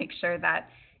evaluation to make sure that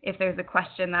if there's a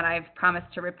question that I've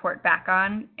promised to report back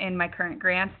on in my current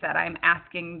grants, that I'm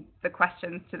asking the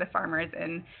questions to the farmers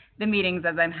in the meetings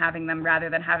as I'm having them, rather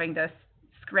than having to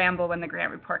scramble when the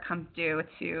grant report comes due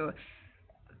to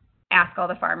ask all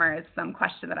the farmers some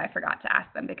question that I forgot to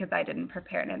ask them because I didn't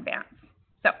prepare in advance.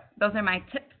 So those are my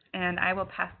tips, and I will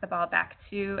pass the ball back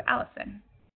to Allison.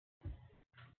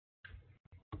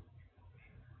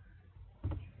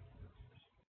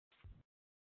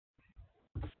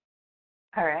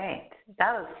 All right,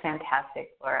 that was fantastic,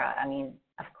 Laura. I mean,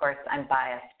 of course, I'm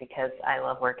biased because I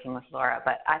love working with Laura,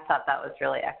 but I thought that was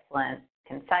really excellent,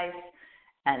 concise,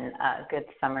 and a good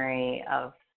summary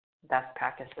of best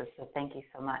practices, so thank you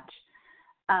so much.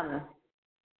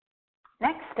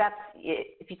 Next steps,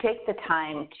 if you take the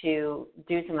time to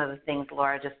do some of the things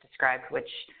Laura just described, which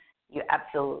you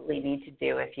absolutely need to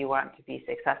do if you want to be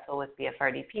successful with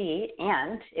BFRDP,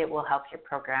 and it will help your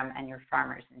program and your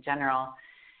farmers in general,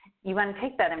 you want to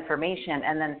take that information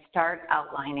and then start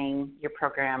outlining your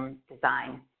program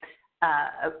design.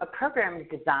 A program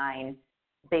design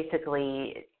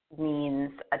basically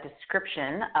means a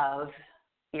description of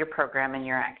your program and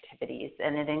your activities,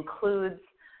 and it includes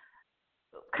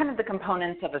kind of the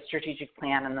components of a strategic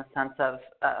plan in the sense of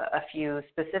a few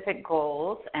specific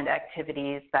goals and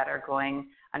activities that are going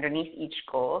underneath each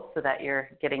goal so that you're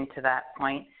getting to that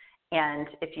point. And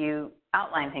if you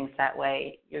outline things that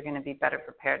way, you're going to be better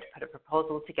prepared to put a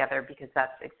proposal together, because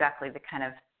that's exactly the kind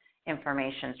of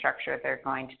information structure they're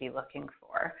going to be looking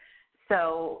for.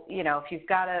 So, you know, if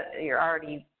you're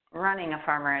already running a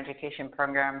farmer education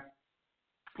program,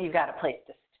 you've got a place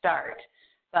to start.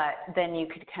 But then you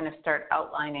could kind of start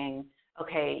outlining,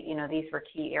 okay, you know, these were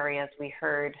key areas we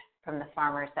heard from the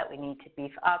farmers that we need to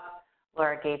beef up.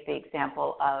 Laura gave the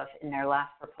example of, in their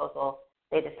last proposal,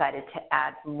 they decided to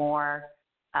add more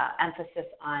emphasis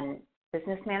on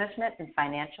business management and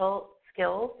financial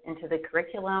skills into the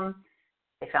curriculum.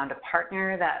 They found a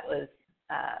partner that was,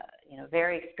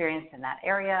 very experienced in that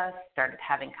area, started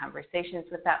having conversations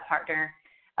with that partner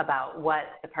about what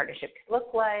the partnership could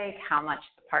look like, how much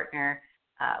the partner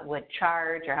would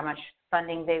charge, or how much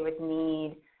funding they would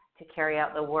need to carry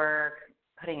out the work,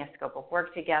 putting a scope of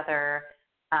work together.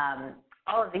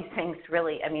 All of these things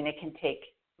really, I mean, it can take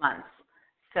months.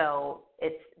 So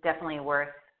it's definitely worth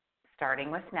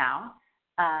starting with now.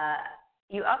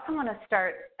 You also want to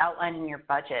start outlining your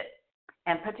budget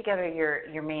and put together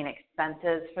your main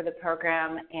expenses for the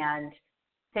program and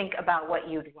think about what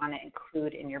you'd want to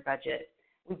include in your budget.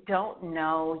 We don't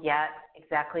know yet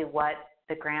exactly what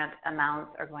the grant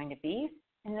amounts are going to be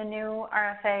in the new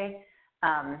RFA.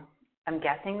 I'm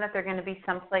guessing that they're going to be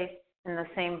someplace in the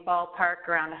same ballpark,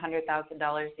 around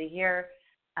 $100,000 a year.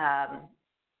 And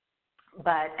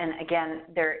again,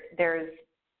 there's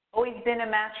always been a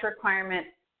match requirement.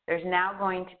 There's now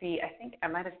going to be, I think I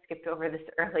might have skipped over this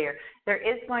earlier, there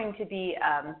is going to be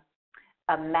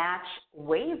a match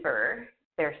waiver,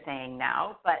 they're saying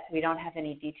now, but we don't have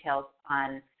any details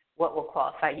on what will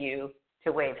qualify you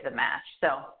to waive the match. So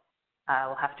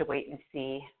we'll have to wait and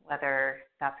see whether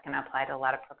that's going to apply to a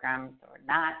lot of programs or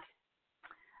not.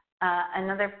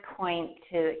 Another point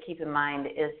to keep in mind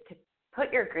is to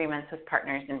put your agreements with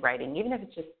partners in writing, even if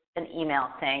it's just an email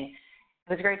saying,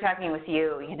 it was great talking with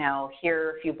you, here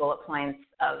are a few bullet points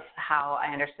of how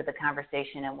I understood the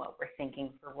conversation and what we're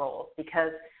thinking for roles.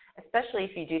 Because especially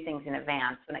if you do things in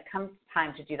advance, when it comes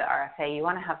time to do the RFA, you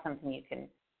want to have something you can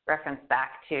reference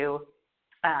back to,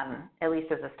 at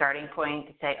least as a starting point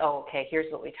to say, oh, okay,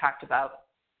 here's what we talked about.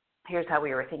 Here's how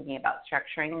we were thinking about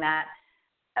structuring that.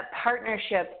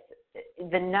 Partnerships,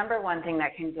 the number one thing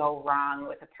that can go wrong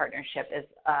with a partnership is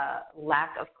a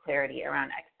lack of clarity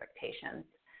around expectations.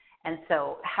 And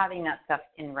so having that stuff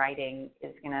in writing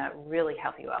is going to really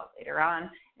help you out later on,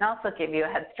 and also give you a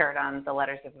head start on the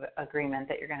letters of agreement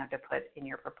that you're going to have to put in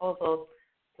your proposals.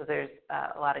 So there's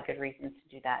a lot of good reasons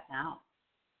to do that now.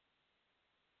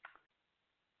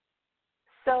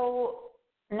 So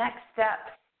next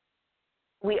steps,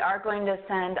 we are going to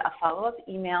send a follow-up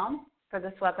email for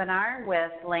this webinar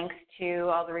with links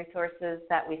to all the resources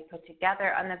that we've put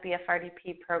together on the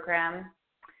BFRDP program.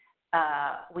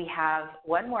 We have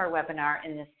one more webinar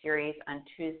in this series on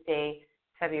Tuesday,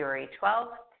 February 12th,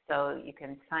 so you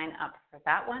can sign up for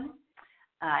that one.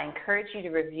 I encourage you to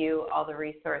review all the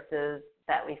resources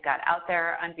that we've got out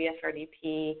there on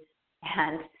BFRDP,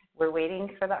 and we're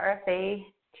waiting for the RFA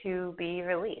to be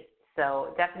released.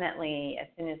 So definitely, as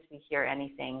soon as we hear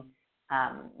anything,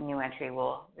 New Entry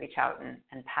will reach out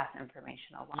and pass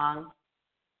information along.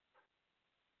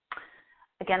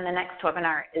 Again, the next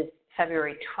webinar is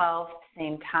February 12th,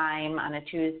 same time on a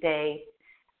Tuesday.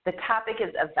 The topic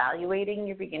is evaluating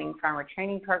your beginning farmer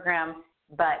training program,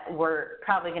 but we're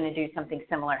probably going to do something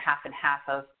similar, half and half,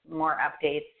 of more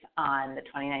updates on the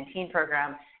 2019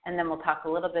 program, and then we'll talk a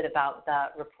little bit about the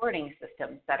reporting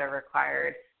systems that are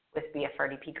required with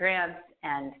BFRDP grants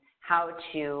and how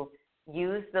to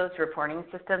use those reporting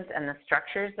systems and the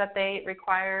structures that they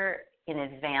require in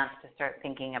advance to start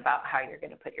thinking about how you're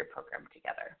going to put your program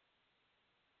together.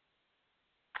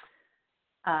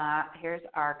 Here's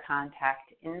our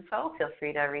contact info. Feel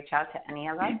free to reach out to any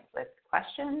of us with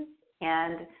questions.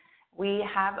 And we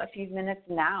have a few minutes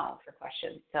now for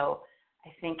questions. So I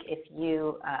think if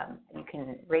you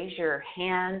can raise your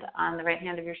hand on the right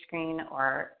hand of your screen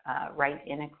or write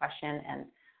in a question, and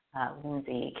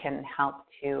Lindsay can help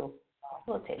to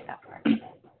facilitate that part.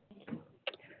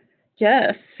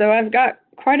 Yes, so I've got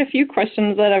quite a few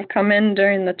questions that have come in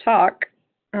during the talk.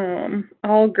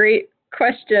 All great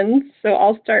questions, so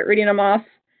I'll start reading them off.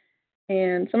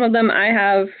 And some of them I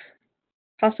have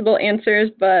possible answers,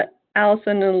 but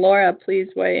Allison and Laura, please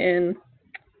weigh in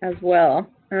as well.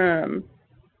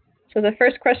 So the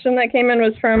first question that came in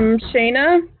was from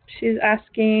Shayna. She's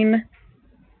asking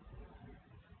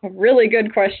a really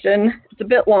good question. It's a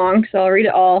bit long, so I'll read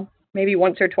it all, maybe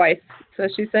once or twice. So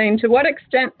she's saying, to what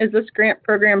extent is this grant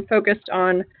program focused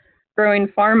on growing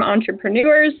farm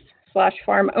entrepreneurs /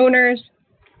 farm owners,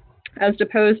 as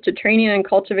opposed to training and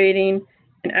cultivating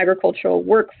an agricultural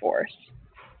workforce?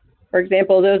 For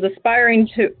example, those aspiring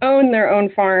to own their own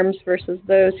farms versus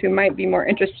those who might be more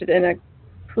interested in a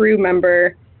crew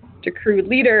member to crew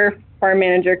leader, farm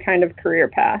manager kind of career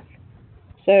path.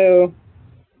 So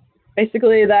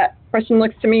basically that question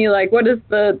looks to me like, what is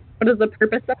the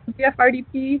purpose of the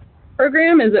BFRDP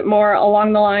program? Is it more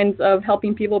along the lines of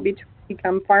helping people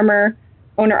become farmer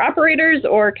owner operators,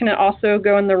 or can it also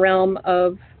go in the realm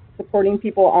of supporting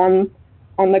people on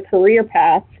the career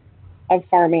path of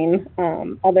farming,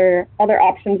 other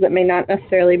options that may not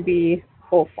necessarily be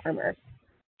full farmer?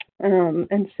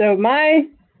 And so my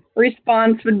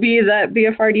response would be that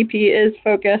BFRDP is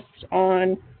focused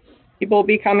on people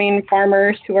becoming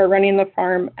farmers who are running the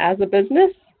farm as a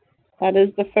business. That is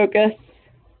the focus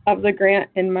of the grant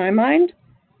in my mind.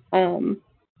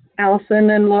 Allison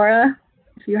and Laura,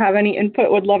 if you have any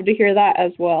input, would love to hear that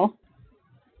as well.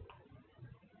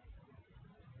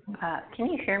 Can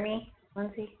you hear me,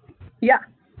 Lindsay? Yeah.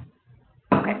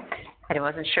 Okay. I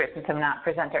wasn't sure since I'm not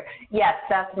presenter. Yes,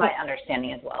 that's my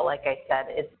understanding as well. Like I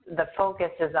said, the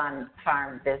focus is on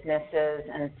farm businesses,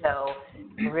 and so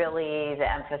really the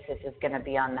emphasis is going to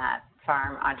be on that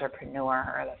farm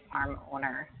entrepreneur or the farm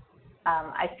owner.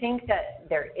 I think that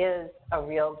there is a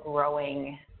real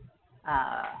growing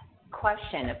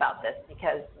question about this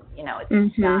because, you know,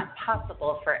 it's not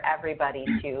possible for everybody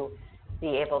to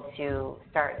be able to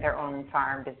start their own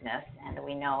farm business. And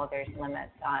we know there's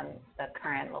limits on the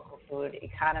current local food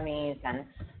economies and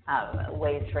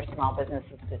ways for small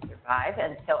businesses to survive.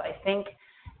 And so I think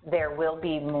there will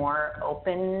be more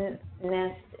openness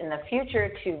in the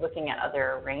future to looking at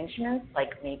other arrangements,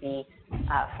 like maybe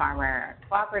farmer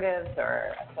cooperatives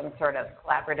or some sort of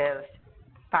collaborative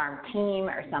farm team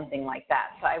or something like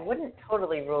that. So I wouldn't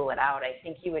totally rule it out. I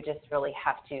think you would just really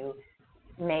have to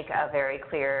make a very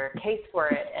clear case for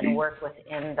it and work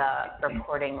within the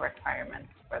reporting requirements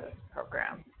for this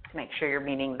program to make sure you're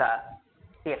meeting the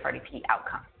BFRDP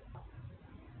outcomes.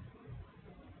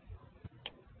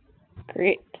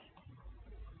 Great.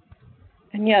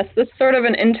 And yes, this is sort of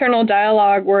an internal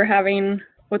dialogue we're having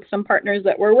with some partners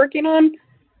that we're working on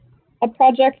a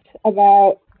project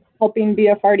about helping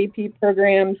BFRDP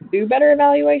programs do better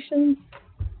evaluations.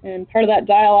 And part of that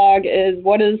dialogue is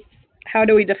how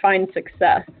do we define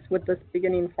success with this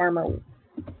beginning farmer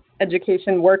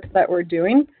education work that we're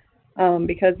doing?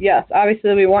 Because yes,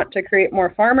 obviously we want to create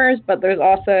more farmers, but there's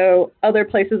also other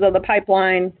places of the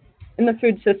pipeline in the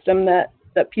food system that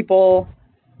people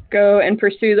go and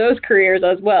pursue those careers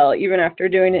as well, even after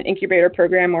doing an incubator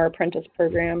program or apprentice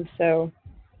program. So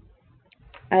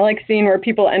I like seeing where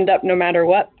people end up no matter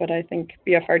what, but I think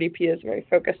BFRDP is very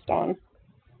focused on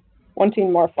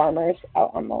wanting more farmers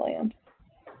out on the land.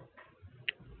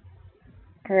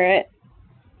 All right,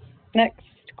 next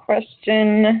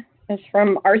question is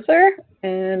from Arthur,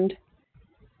 and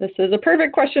this is a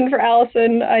perfect question for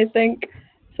Allison, I think.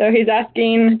 So he's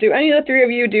asking, do any of the three of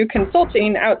you do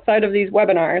consulting outside of these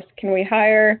webinars? Can we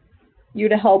hire you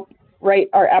to help write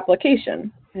our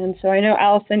application? And so I know,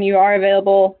 Allison, you are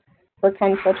available for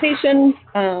consultation.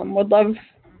 Would love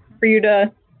for you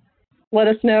to let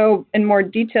us know in more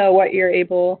detail what you're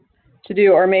able to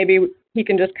do, or maybe he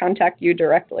can just contact you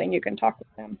directly and you can talk with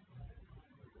him.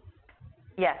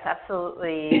 Yes,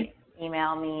 absolutely.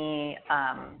 Email me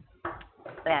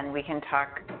and we can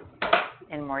talk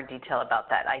in more detail about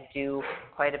that. I do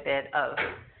quite a bit of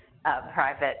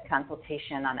private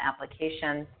consultation on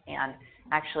applications, and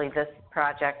actually this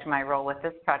project, my role with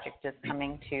this project is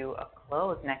coming to a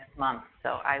close next month,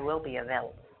 so I will be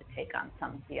available to take on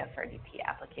some BFRDP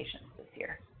applications this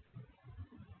year.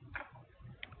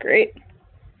 Great.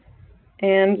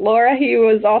 And Laura, he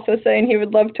was also saying he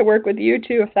would love to work with you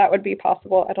too, if that would be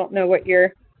possible. I don't know what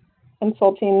your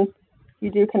you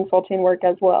do consulting work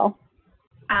as well.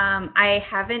 I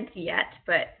haven't yet,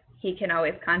 but he can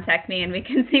always contact me and we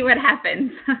can see what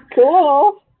happens.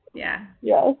 Cool. Yeah.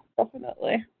 Yes,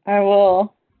 definitely. I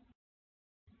will.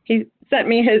 He sent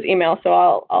me his email, so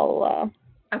I'll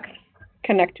okay.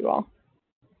 Connect you all.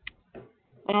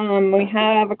 We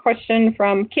have a question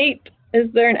from Kate. Is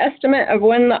there an estimate of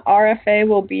when the RFA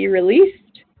will be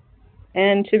released?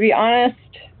 And to be honest,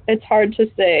 it's hard to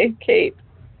say, Kate.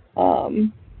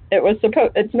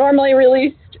 It's normally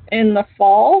released in the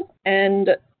fall, and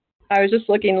I was just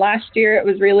looking last year, it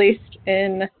was released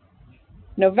in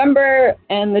November,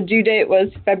 and the due date was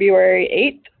February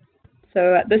 8th.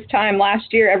 So at this time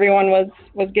last year, everyone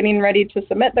was getting ready to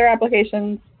submit their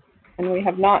applications, and we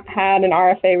have not had an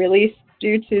RFA release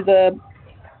due to the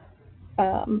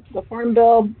Farm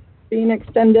Bill being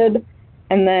extended,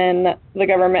 and then the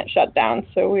government shut down.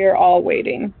 So we are all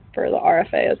waiting for the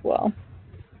RFA as well.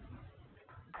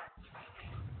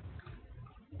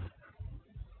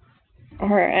 All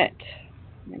right.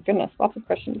 My goodness, lots of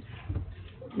questions.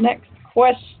 Next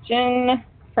question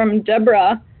from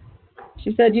Deborah.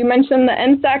 She said, you mentioned the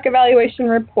NSAC evaluation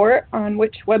report. On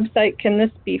which website can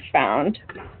this be found?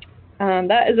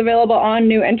 That is available on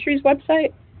New Entry's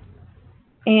website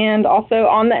and also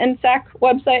on the NSAC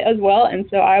website as well. And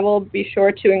so I will be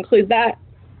sure to include that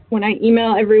when I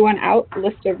email everyone out a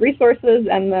list of resources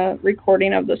and the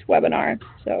recording of this webinar.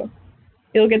 So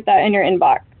you'll get that in your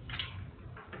inbox.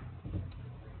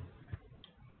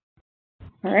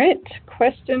 All right,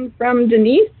 question from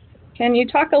Denise. Can you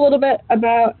talk a little bit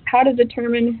about how to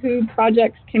determine who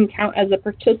projects can count as a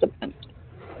participant?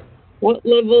 What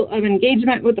level of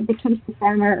engagement with a potential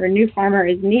farmer or new farmer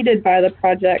is needed by the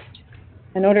project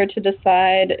in order to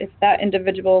decide if that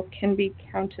individual can be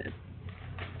counted?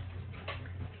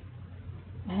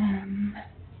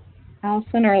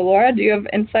 Allison or Laura, do you have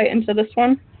insight into this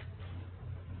one?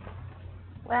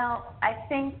 Well, I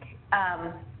think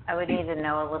I would need to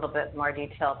know a little bit more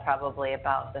detail probably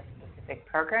about the specific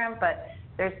program, but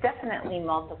there's definitely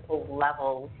multiple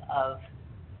levels of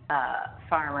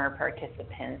farmer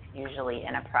participants usually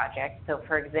in a project. So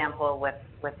for example,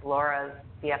 with Laura's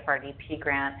BFRDP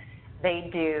grant, they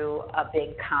do a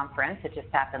big conference. It just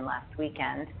happened last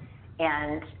weekend.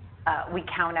 And we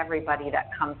count everybody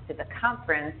that comes to the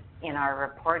conference in our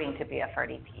reporting to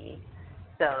BFRDP.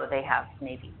 So they have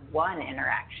maybe one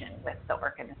interaction with the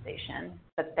organization,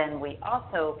 but then we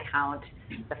also count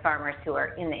the farmers who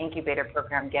are in the incubator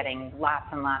program getting lots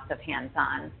and lots of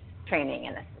hands-on training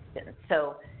and assistance.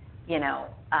 So, you know,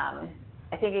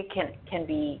 I think it can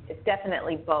be, it's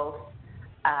definitely both.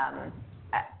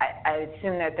 I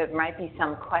assume that there might be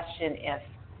some question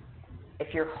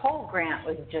if your whole grant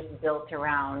was just built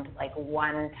around like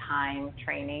one-time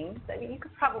trainings. I mean, you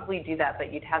could probably do that,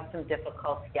 but you'd have some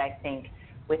difficulty, I think,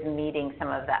 with meeting some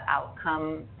of the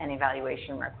outcome and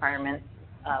evaluation requirements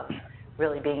of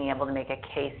really being able to make a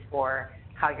case for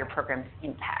how your program's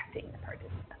impacting the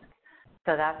participants.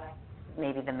 So that's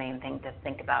maybe the main thing to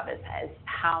think about is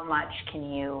how much can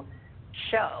you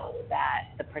show that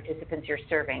the participants you're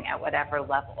serving at whatever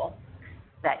level,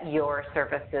 that your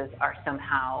services are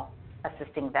somehow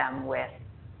assisting them with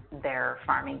their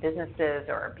farming businesses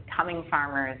or becoming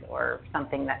farmers or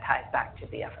something that ties back to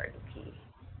BFRDP.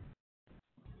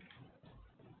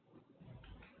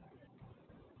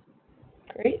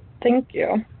 Great, thank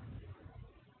you.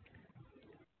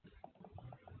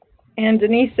 And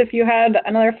Denise, if you had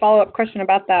another follow-up question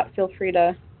about that, feel free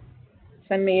to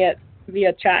send me it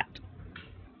via chat.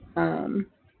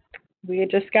 We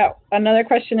just got another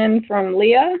question in from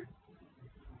Leah.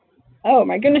 Oh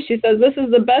my goodness, she says, this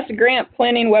is the best grant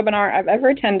planning webinar I've ever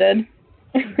attended.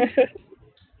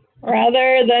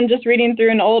 Rather than just reading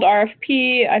through an old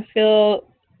RFP, I feel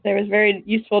there was very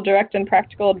useful, direct, and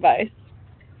practical advice.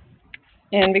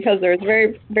 And because there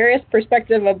was various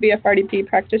perspectives of BFRDP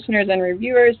practitioners and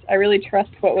reviewers, I really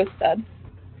trust what was said.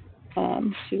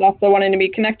 She's also wanting to be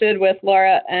connected with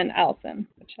Laura and Allison,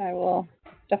 which I will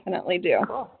definitely do.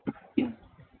 Cool.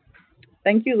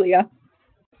 Thank you, Leah.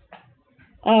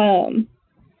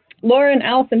 Laura and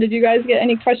Allison, did you guys get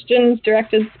any questions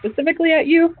directed specifically at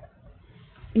you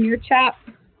in your chat?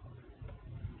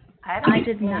 I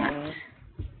did not.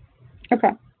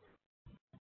 Okay.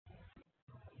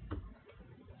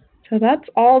 So that's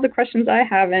all the questions I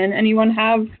have in. Anyone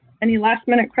have any last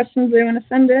minute questions they want to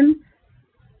send in?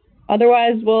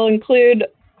 Otherwise, we'll include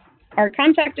our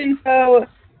contact info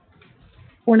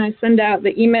when I send out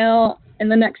the email in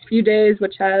the next few days,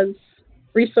 which has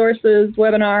resources,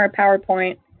 webinar,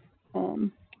 PowerPoint,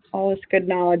 all this good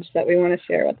knowledge that we want to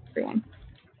share with everyone.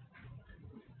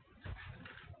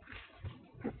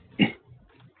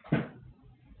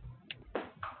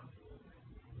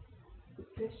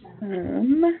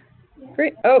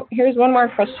 Great. Oh, here's one more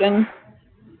question.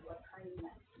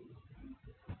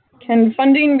 Can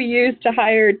funding be used to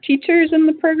hire teachers in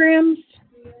the programs?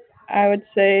 I would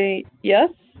say yes.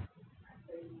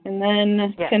 And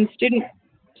then yes.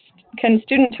 Can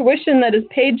student tuition that is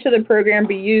paid to the program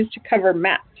be used to cover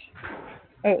match?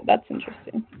 Oh, that's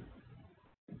interesting.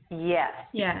 Yes.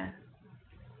 Yeah.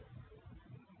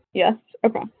 Yes.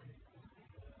 Okay.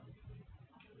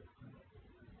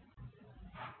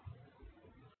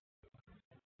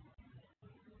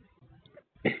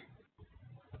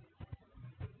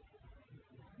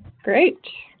 Great.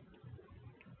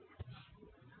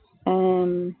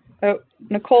 Oh,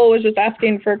 Nicole was just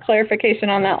asking for clarification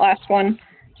on that last one.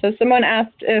 So someone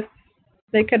asked if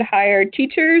they could hire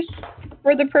teachers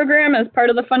for the program as part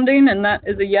of the funding, and that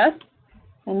is a yes.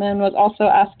 And then was also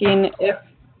asking if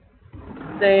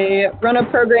they run a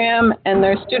program and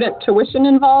there's student tuition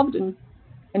involved in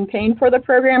paying for the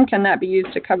program, can that be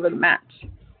used to cover the match?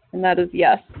 And that is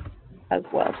yes as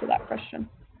well to that question.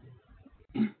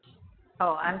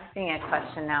 Oh, I'm seeing a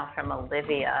question now from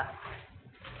Olivia.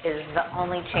 Is the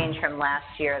only change from last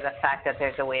year the fact that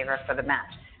there's a waiver for the match?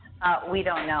 We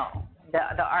don't know. The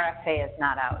RFA is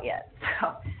not out yet,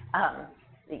 so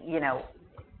you know,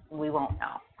 we won't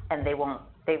know, and they won't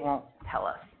tell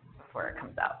us before it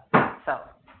comes out. So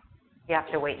you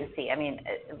have to wait and see. I mean,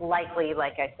 likely,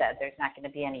 like I said, there's not going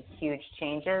to be any huge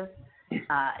changes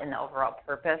in the overall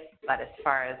purpose, but as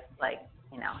far as like,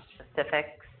 you know, specifics,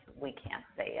 we can't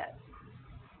say yet.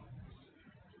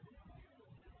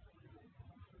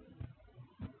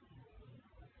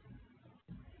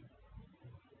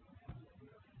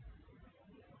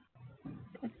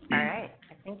 All right,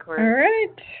 I think we're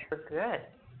good.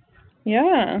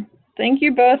 Yeah, thank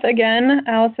you both again,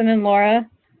 Allison and Laura,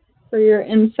 for your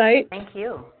insight. Thank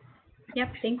you.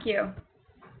 Yep, thank you.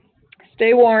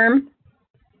 Stay warm.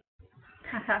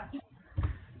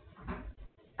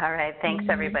 All right, thanks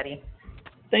everybody.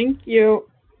 Thank you.